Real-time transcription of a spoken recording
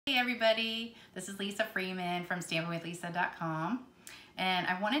Hey everybody, this is Lisa Freeman from stampinwithlisa.com, and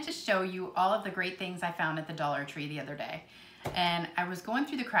I wanted to show you all of the great things I found at the Dollar Tree the other day. And I was going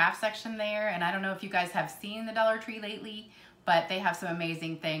through the craft section there, and I don't know if you guys have seen the Dollar Tree lately, but they have some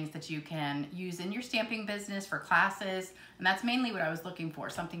amazing things that you can use in your stamping business for classes, and that's mainly what I was looking for,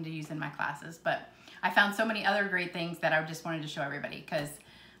 something to use in my classes. But I found so many other great things that I just wanted to show everybody, because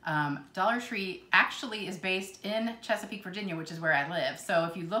Dollar Tree actually is based in Chesapeake, Virginia, which is where I live. So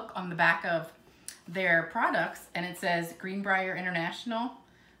if you look on the back of their products and it says Greenbrier International,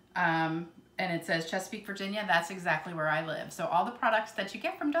 and it says Chesapeake, Virginia, that's exactly where I live. So all the products that you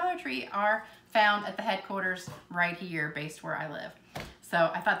get from Dollar Tree are found at the headquarters right here, based where I live. So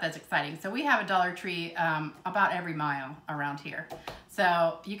I thought that's exciting. So we have a Dollar Tree about every mile around here.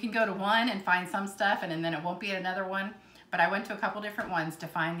 So you can go to one and find some stuff, and then it won't be at another one. But I went to a couple different ones to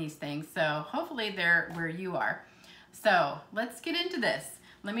find these things. So hopefully they're where you are. So let's get into this.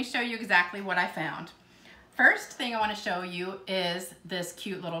 Let me show you exactly what I found. First thing I want to show you is this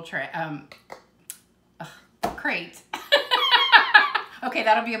cute little crate. Okay,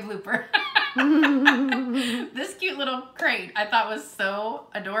 that'll be a blooper. This cute little crate I thought was so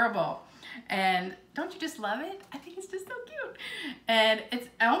adorable. And don't you just love it? I think it's just so cute. And it's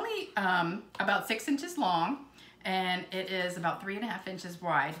only about 6 inches long. And it is about 3.5 inches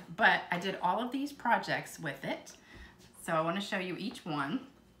wide, but I did all of these projects with it. So I want to show you each one.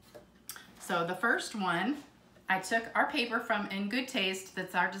 So the first one, I took our paper from In Good Taste,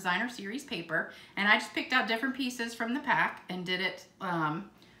 that's our designer series paper, and I just picked out different pieces from the pack and did it.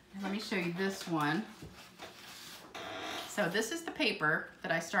 Let me show you this one. So this is the paper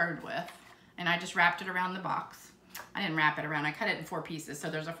that I started with, and I just wrapped it around the box. I didn't wrap it around, I cut it in 4 pieces, so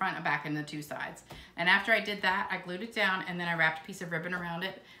there's a front, a back, and the 2 sides. And after I did that, I glued it down, and then I wrapped a piece of ribbon around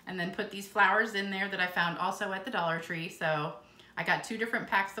it, and then put these flowers in there that I found also at the Dollar Tree. So I got 2 different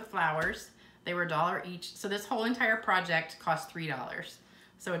packs of flowers. They were $1 each. So this whole entire project cost $3.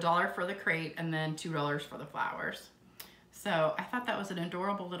 So $1 for the crate, and then $2 for the flowers. So I thought that was an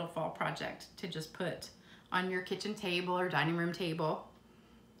adorable little fall project to just put on your kitchen table or dining room table.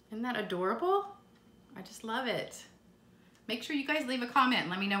 Isn't that adorable? I just love it. Make sure you guys leave a comment and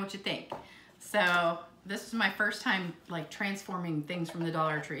let me know what you think. So this is my first time like transforming things from the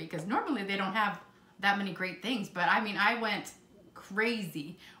Dollar Tree, because normally they don't have that many great things. But I mean, I went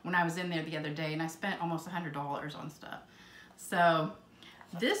crazy when I was in there the other day, and I spent almost $100 on stuff. So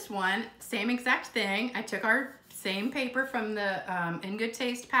this one, same exact thing. I took our same paper from the In Good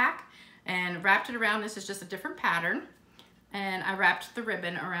Taste pack and wrapped it around. This is just a different pattern. And I wrapped the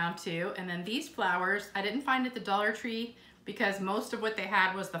ribbon around too. And then these flowers, I didn't find at the Dollar Tree because most of what they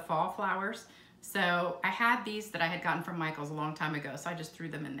had was the fall flowers. So I had these that I had gotten from Michael's a long time ago, so I just threw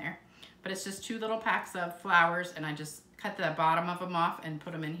them in there. But it's just 2 little packs of flowers, and I just cut the bottom of them off and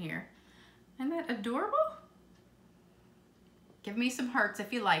put them in here. Isn't that adorable? Give me some hearts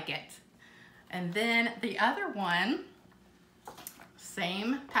if you like it. And then the other one,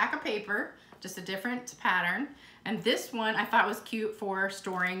 same pack of paper, just a different pattern. And this one I thought was cute for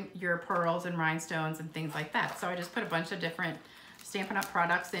storing your pearls and rhinestones and things like that. So I just put a bunch of different Stampin' Up!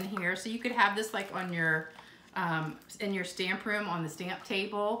 Products in here. So you could have this like on your, in your stamp room on the stamp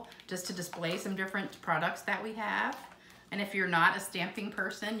table, just to display some different products that we have. And if you're not a stamping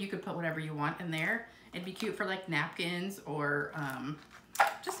person, you could put whatever you want in there. It'd be cute for like napkins or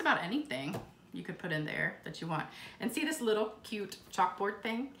just about anything you could put in there that you want. And see this little cute chalkboard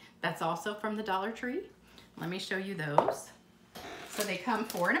thing? That's also from the Dollar Tree. Let me show you those. So they come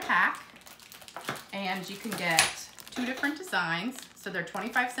 4 in a pack, and you can get 2 different designs. So they're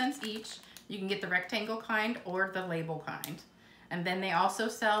 25 cents each. You can get the rectangle kind or the label kind. And then they also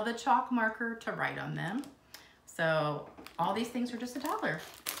sell the chalk marker to write on them. So all these things are just $1.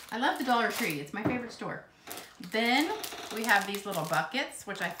 I love the Dollar Tree. It's my favorite store. Then we have these little buckets,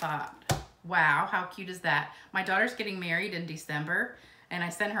 which I thought, wow, how cute is that? My daughter's getting married in December, and I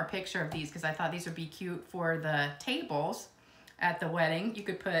sent her a picture of these because I thought these would be cute for the tables at the wedding. You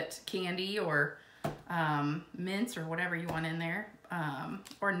could put candy or mints or whatever you want in there,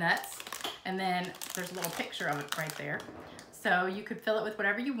 or nuts. And then there's a little picture of it right there. So you could fill it with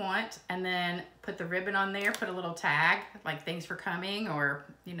whatever you want, and then put the ribbon on there, put a little tag, like thanks for coming, or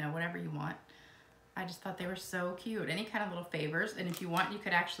you know, whatever you want. I just thought they were so cute. Any kind of little favors. And if you want, you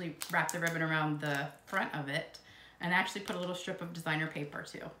could actually wrap the ribbon around the front of it and actually put a little strip of designer paper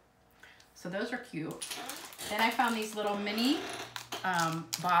too. So those are cute. Then I found these little mini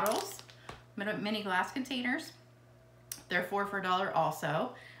bottles, mini glass containers. They're 4 for $1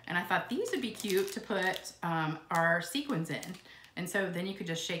 also. And I thought these would be cute to put our sequins in. And so then you could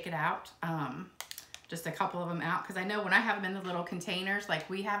just shake it out just a couple of them out, because I know when I have them in the little containers like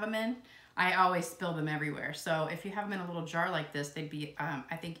we have them in, I always spill them everywhere. So if you have them in a little jar like this, they'd be,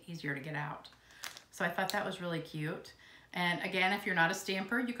 I think, easier to get out. So I thought that was really cute. And again, if you're not a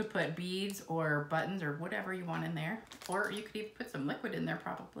stamper, you could put beads or buttons or whatever you want in there. Or you could even put some liquid in there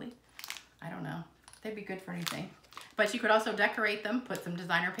probably. I don't know. They'd be good for anything. But you could also decorate them, put some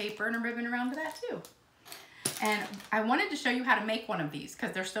designer paper and a ribbon around that too. And I wanted to show you how to make one of these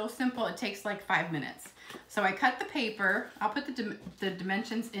because they're so simple. It takes like 5 minutes. So I cut the paper. I'll put the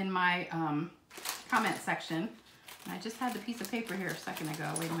dimensions in my comment section. And I just had the piece of paper here a second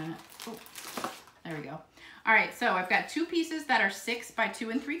ago. Wait a minute. Oh, there we go. All right, so I've got 2 pieces that are 6 by 2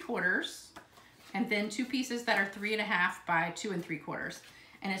 3/4, and then 2 pieces that are 3 1/2 by 2 3/4.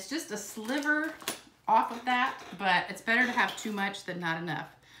 And it's just a sliver off of that, but it's better to have too much than not enough.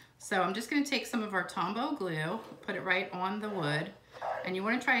 So I'm just gonna take some of our Tombow glue, put it right on the wood, and you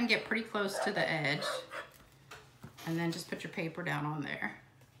wanna try and get pretty close to the edge, and then just put your paper down on there,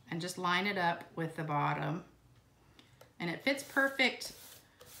 and just line it up with the bottom. And it fits perfect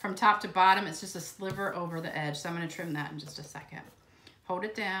from top to bottom. It's just a sliver over the edge, so I'm gonna trim that in just a second. Hold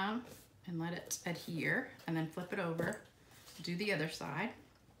it down and let it adhere, and then flip it over. Do the other side.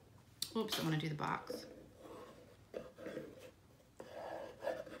 Oops, I wanna do the box.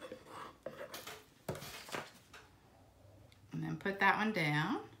 And then put that one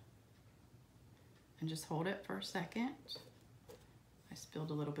down and just hold it for a second. I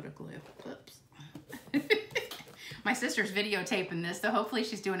spilled a little bit of glue. Oops. My sister's videotaping this, so hopefully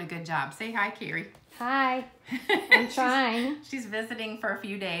she's doing a good job. Say hi, Carrie. Hi. I'm trying. She's visiting for a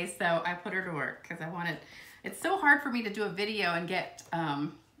few days, so I put her to work because I wanted. It's so hard for me to do a video and get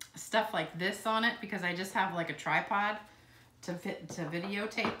stuff like this on it because I just have like a tripod to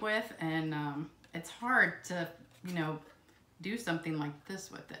videotape with, and it's hard to, you know, do something like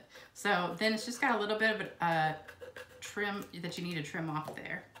this with it. So then it's just got a little bit of a trim that you need to trim off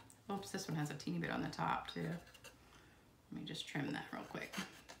there. Oops, this one has a teeny bit on the top too. Let me just trim that real quick.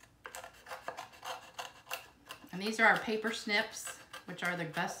 And these are our paper snips, which are the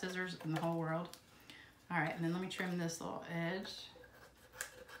best scissors in the whole world. All right, and then let me trim this little edge.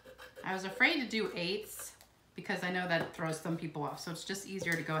 I was afraid to do 1/8 because I know that throws some people off, so it's just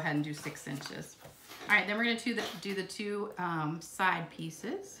easier to go ahead and do 6 inches. All right, then we're gonna do the 2 side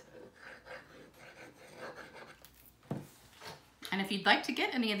pieces. And if you'd like to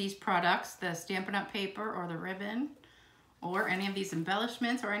get any of these products, the Stampin' Up! Paper or the ribbon, or any of these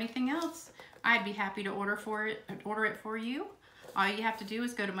embellishments or anything else, I'd be happy to order it for you. All you have to do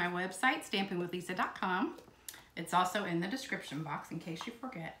is go to my website, stampingwithlisa.com. It's also in the description box in case you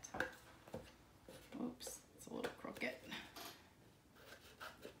forget. Oops, it's a little crooked.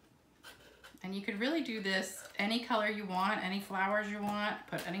 And you could really do this any color you want, any flowers you want,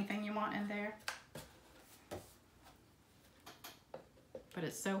 put anything you want in there. But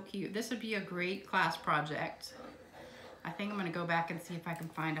it's so cute. This would be a great class project. I think I'm gonna go back and see if I can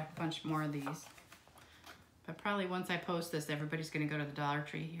find a bunch more of these. But probably once I post this, everybody's gonna go to the Dollar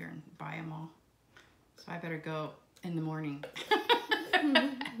Tree here and buy them all. So I better go in the morning.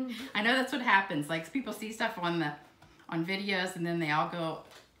 I know that's what happens. Like people see stuff on videos and then they all go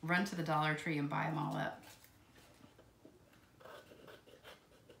run to the Dollar Tree and buy them all up.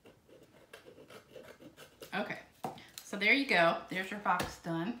 Okay, so there you go. There's your box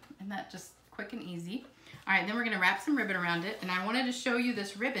done. Isn't that just quick and easy? All right, then we're gonna wrap some ribbon around it. And I wanted to show you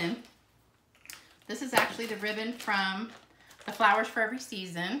this ribbon. This is actually the ribbon from the Flowers for Every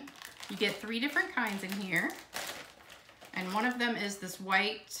Season. You get 3 different kinds in here. And one of them is this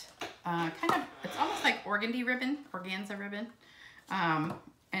white, it's almost like organza ribbon.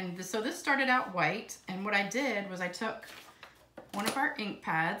 So this started out white. And what I did was I took one of our ink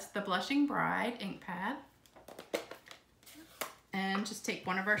pads, the Blushing Bride ink pad, and just take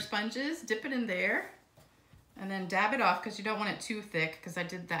one of our sponges, dip it in there, and then dab it off because you don't want it too thick, because I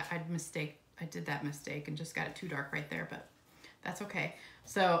did that mistake and just got it too dark right there, but that's okay.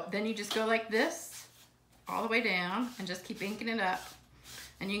 So then you just go like this all the way down and just keep inking it up,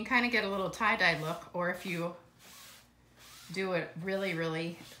 and you can kind of get a little tie-dye look, or if you do it really,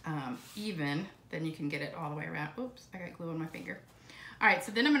 really even, then you can get it all the way around. Oops, I got glue on my finger. All right,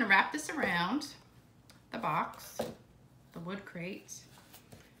 so then I'm gonna wrap this around the box, the wood crate,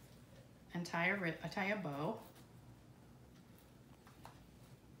 and tie a bow.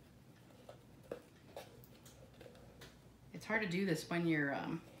 It's hard to do this when you're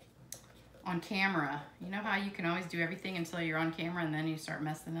on camera. You know how you can always do everything until you're on camera and then you start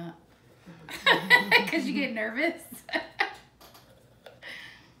messing up because you get nervous.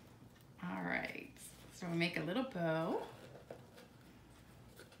 All right, so we make a little bow.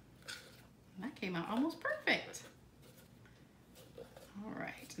 That came out almost perfect. All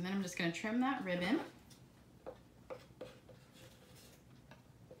right, and then I'm just gonna trim that ribbon.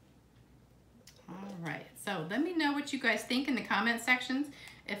 All right, so let me know what you guys think in the comment sections.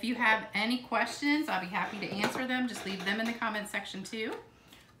 If you have any questions, I'll be happy to answer them. Just leave them in the comment section too.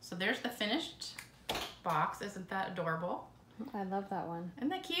 So there's the finished box. Isn't that adorable? I love that one. Isn't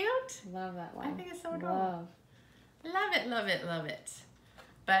that cute? Love that one. I think it's so adorable. Love it, love it, love it.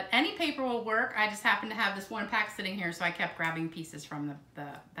 But any paper will work. I just happen to have this one pack sitting here, so I kept grabbing pieces from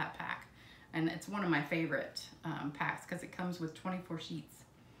that pack. And it's one of my favorite packs because it comes with 24 sheets.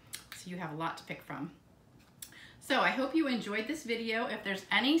 So you have a lot to pick from. So I hope you enjoyed this video. If there's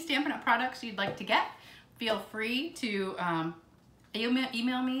any Stampin' Up! Products you'd like to get, feel free to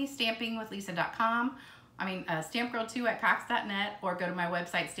email me, stampingwithlisa.com. stampgirl2@cox.net, or go to my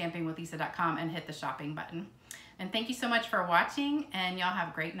website, stampingwithlisa.com, and hit the shopping button. And thank you so much for watching, and y'all have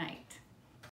a great night.